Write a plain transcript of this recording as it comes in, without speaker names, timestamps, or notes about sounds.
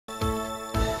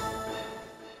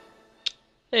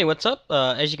Hey, what's up?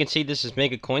 As you can see, this is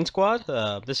Mega Coin Squad.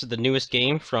 This is the newest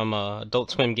game from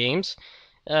Adult Swim Games.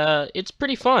 It's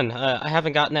pretty fun. I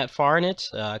haven't gotten that far in it.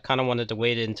 I kind of wanted to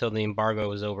wait until the embargo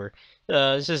was over.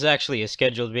 This is actually a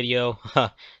scheduled video.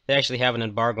 They actually have an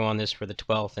embargo on this for the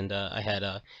 12th, and I had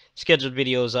scheduled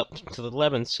videos up to the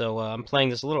 11th, so I'm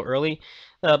playing this a little early.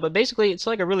 But basically, it's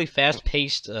like a really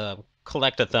fast-paced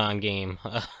collectathon game,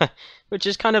 which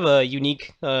is kind of a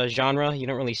unique genre. You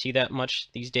don't really see that much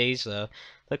these days.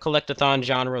 The collectathon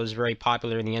genre was very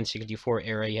popular in the N64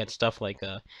 era. You had stuff like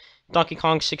Donkey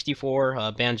Kong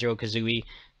 64, Banjo-Kazooie,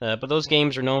 but those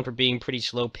games are known for being pretty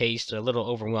slow-paced, a little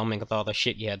overwhelming with all the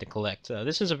shit you had to collect.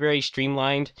 This is a very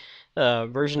streamlined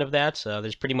version of that.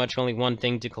 There's pretty much only one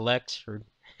thing to collect,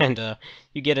 and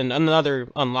you get another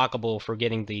unlockable for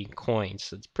getting the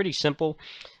coins. It's pretty simple.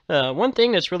 One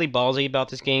thing that's really ballsy about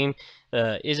this game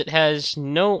is it has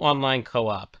no online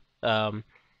co-op.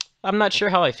 I'm not sure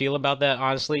how I feel about that,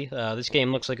 honestly. This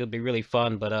game looks like it'll be really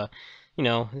fun, but you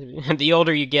know, the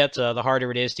older you get, the harder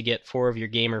it is to get four of your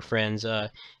gamer friends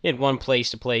in one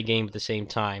place to play a game at the same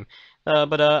time.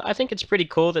 But I think it's pretty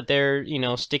cool that they're,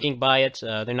 sticking by it.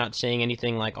 They're not saying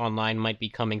anything like online might be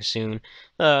coming soon.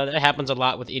 That happens a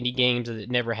lot with indie games, that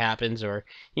it never happens, or,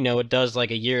 it does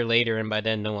like a year later, and by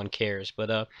then no one cares.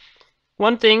 But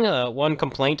one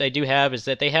complaint I do have is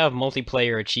that they have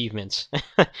multiplayer achievements.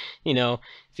 You know,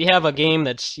 if you have a game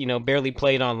that's, barely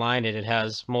played online and it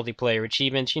has multiplayer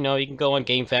achievements, you can go on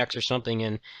GameFAQs or something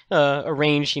and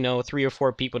arrange, three or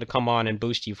four people to come on and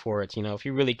boost you for it, if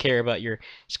you really care about your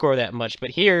score that much.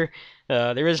 But here,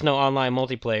 there is no online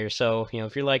multiplayer, so,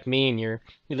 if you're like me and you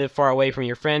live far away from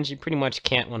your friends, you pretty much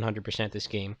can't 100% this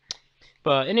game.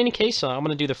 But in any case, I'm going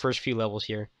to do the first few levels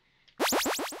here.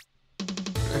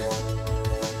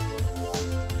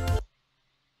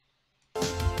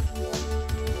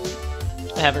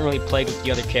 I haven't really played with the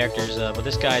other characters, but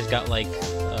this guy's got like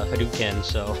Hadouken,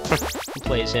 so I'll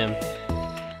play as him.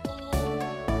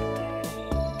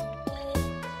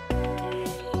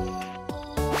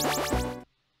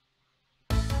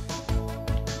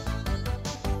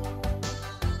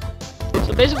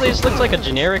 So basically this looks like a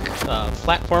generic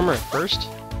platformer at first,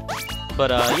 but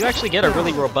you actually get a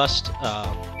really robust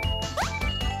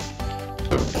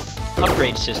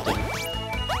upgrade system.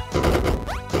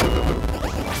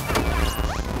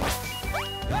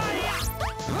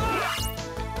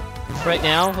 Right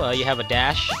now, you have a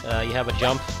dash, you have a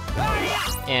jump,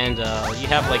 and you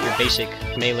have like your basic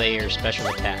melee or special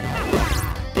attack.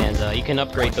 And you can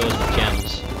upgrade those with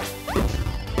gems.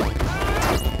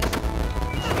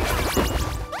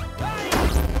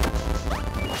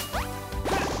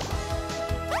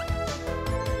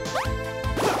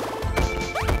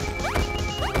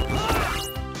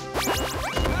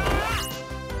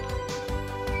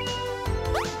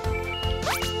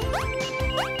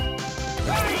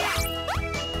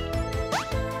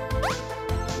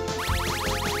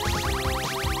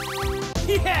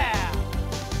 Yeah!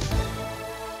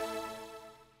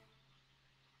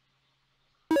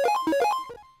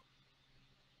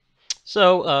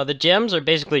 So the gems are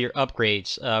basically your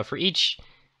upgrades. For each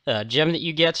gem that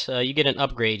you get an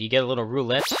upgrade. You get a little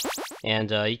roulette,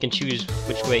 and you can choose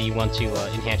which way you want to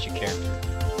enhance your character.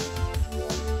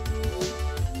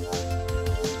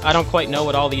 I don't quite know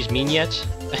what all these mean yet,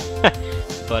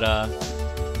 but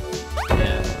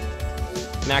yeah.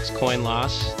 Max coin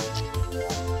loss.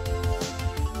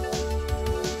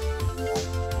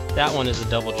 That one is a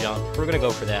double jump. We're gonna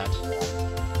go for that.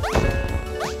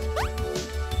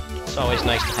 It's always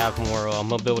nice to have more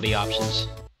mobility options,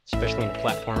 especially in a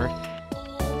platformer.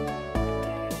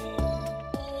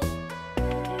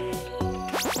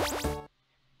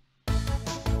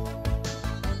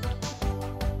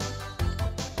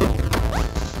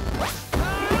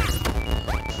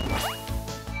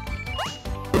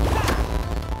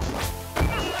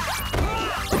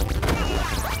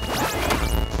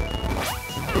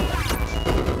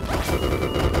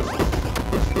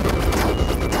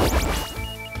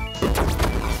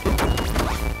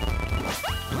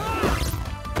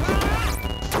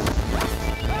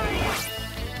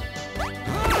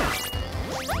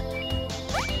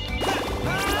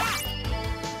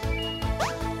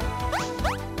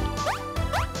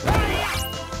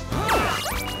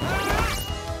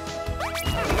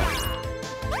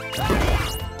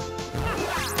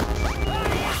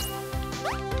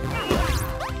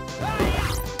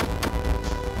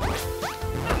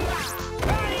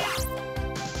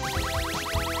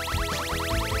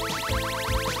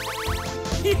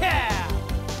 Yeah!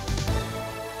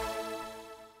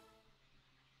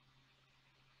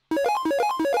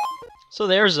 So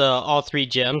there's all three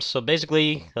gems. So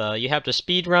basically, you have to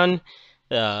speed run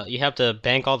You have to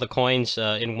bank all the coins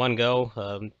in one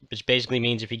go, which basically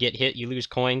means if you get hit, you lose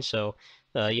coins. So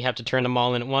you have to turn them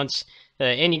all in at once,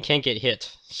 and you can't get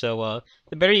hit. So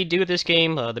the better you do with this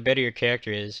game, the better your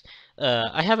character is.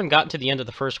 I haven't gotten to the end of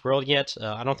the first world yet.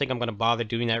 I don't think I'm going to bother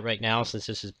doing that right now since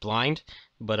this is blind.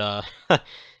 But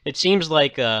it seems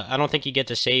like I don't think you get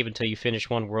to save until you finish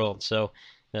one world. So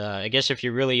I guess if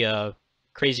you're really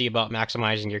crazy about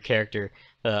maximizing your character,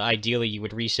 ideally you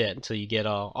would reset until you get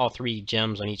all 3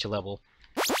 gems on each level.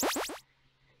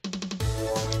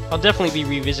 I'll definitely be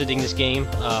revisiting this game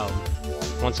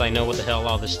once I know what the hell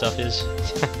all this stuff is.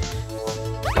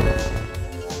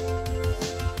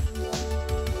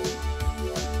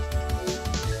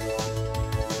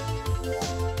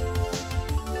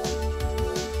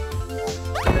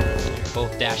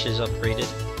 Both dashes upgraded.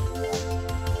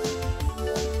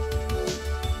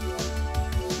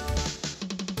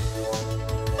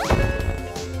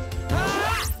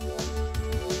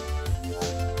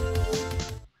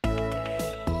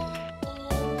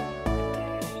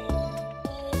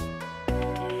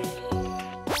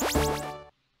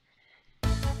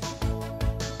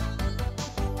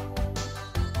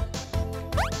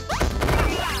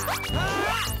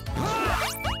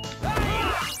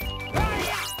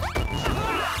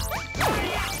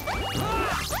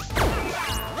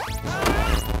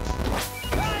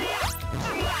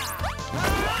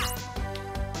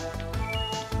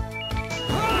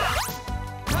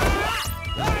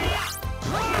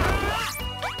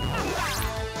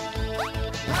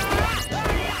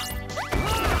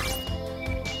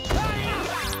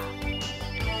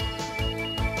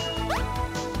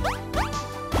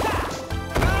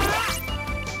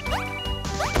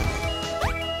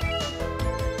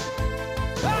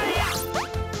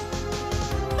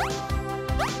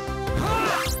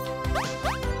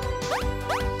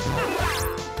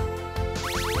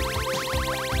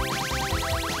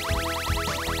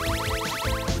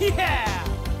 Yeah!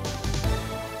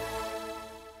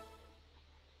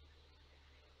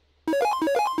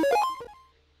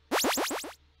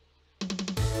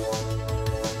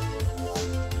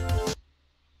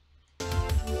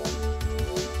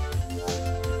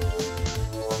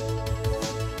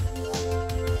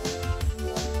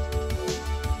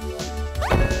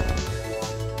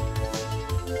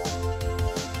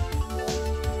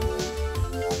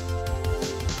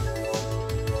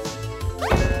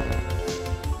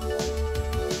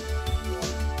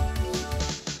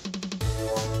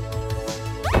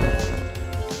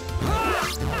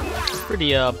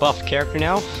 Pretty buff character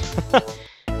now.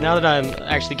 Now that I'm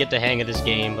actually get the hang of this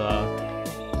game,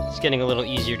 it's getting a little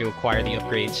easier to acquire the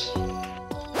upgrades.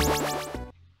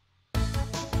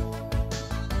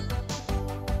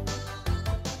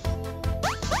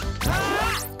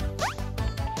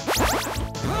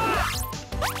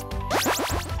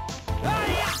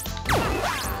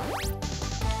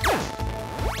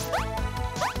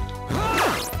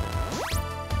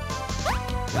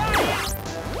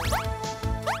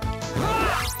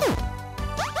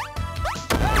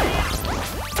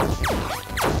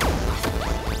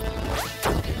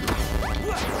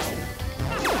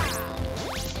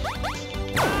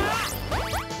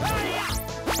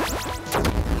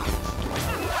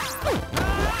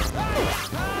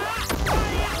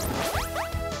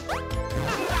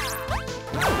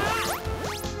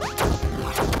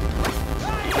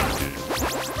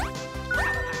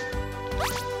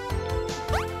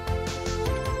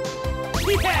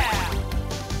 Yeah!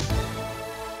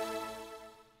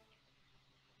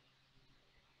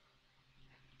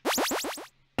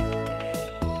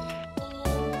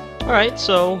 Alright,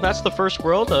 so that's the first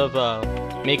world of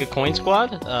Mega Coin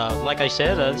Squad. Like I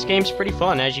said, this game's pretty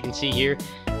fun, as you can see here.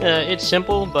 It's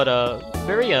simple, but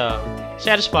very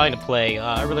satisfying to play.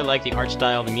 I really like the art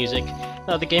style, the music.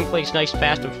 The gameplay's nice,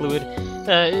 fast, and fluid.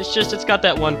 It's got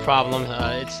that one problem.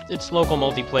 It's local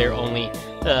multiplayer only,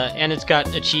 and it's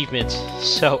got achievements.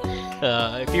 So,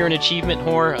 if you're an achievement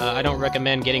whore, I don't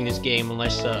recommend getting this game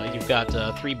unless you've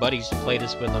got 3 buddies to play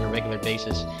this with on a regular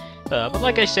basis. But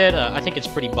like I said, I think it's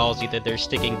pretty ballsy that they're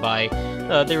sticking by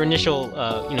their initial,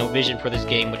 vision for this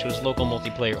game, which was local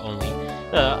multiplayer only.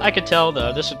 I could tell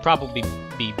this would probably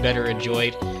be better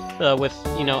enjoyed with,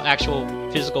 actual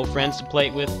physical friends to play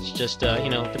it with. It's just,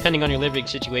 depending on your living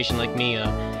situation like me,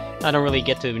 I don't really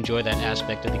get to enjoy that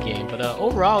aspect of the game. But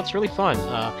overall, it's really fun.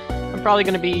 I'm probably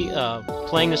going to be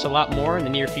playing this a lot more in the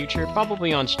near future,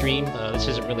 probably on stream. This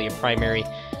isn't really a primary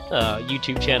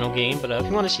YouTube channel game, but if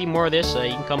you want to see more of this,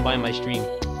 you can come by my stream.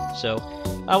 So,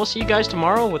 I will see you guys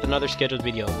tomorrow with another scheduled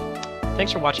video.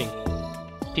 Thanks for watching.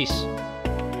 Peace.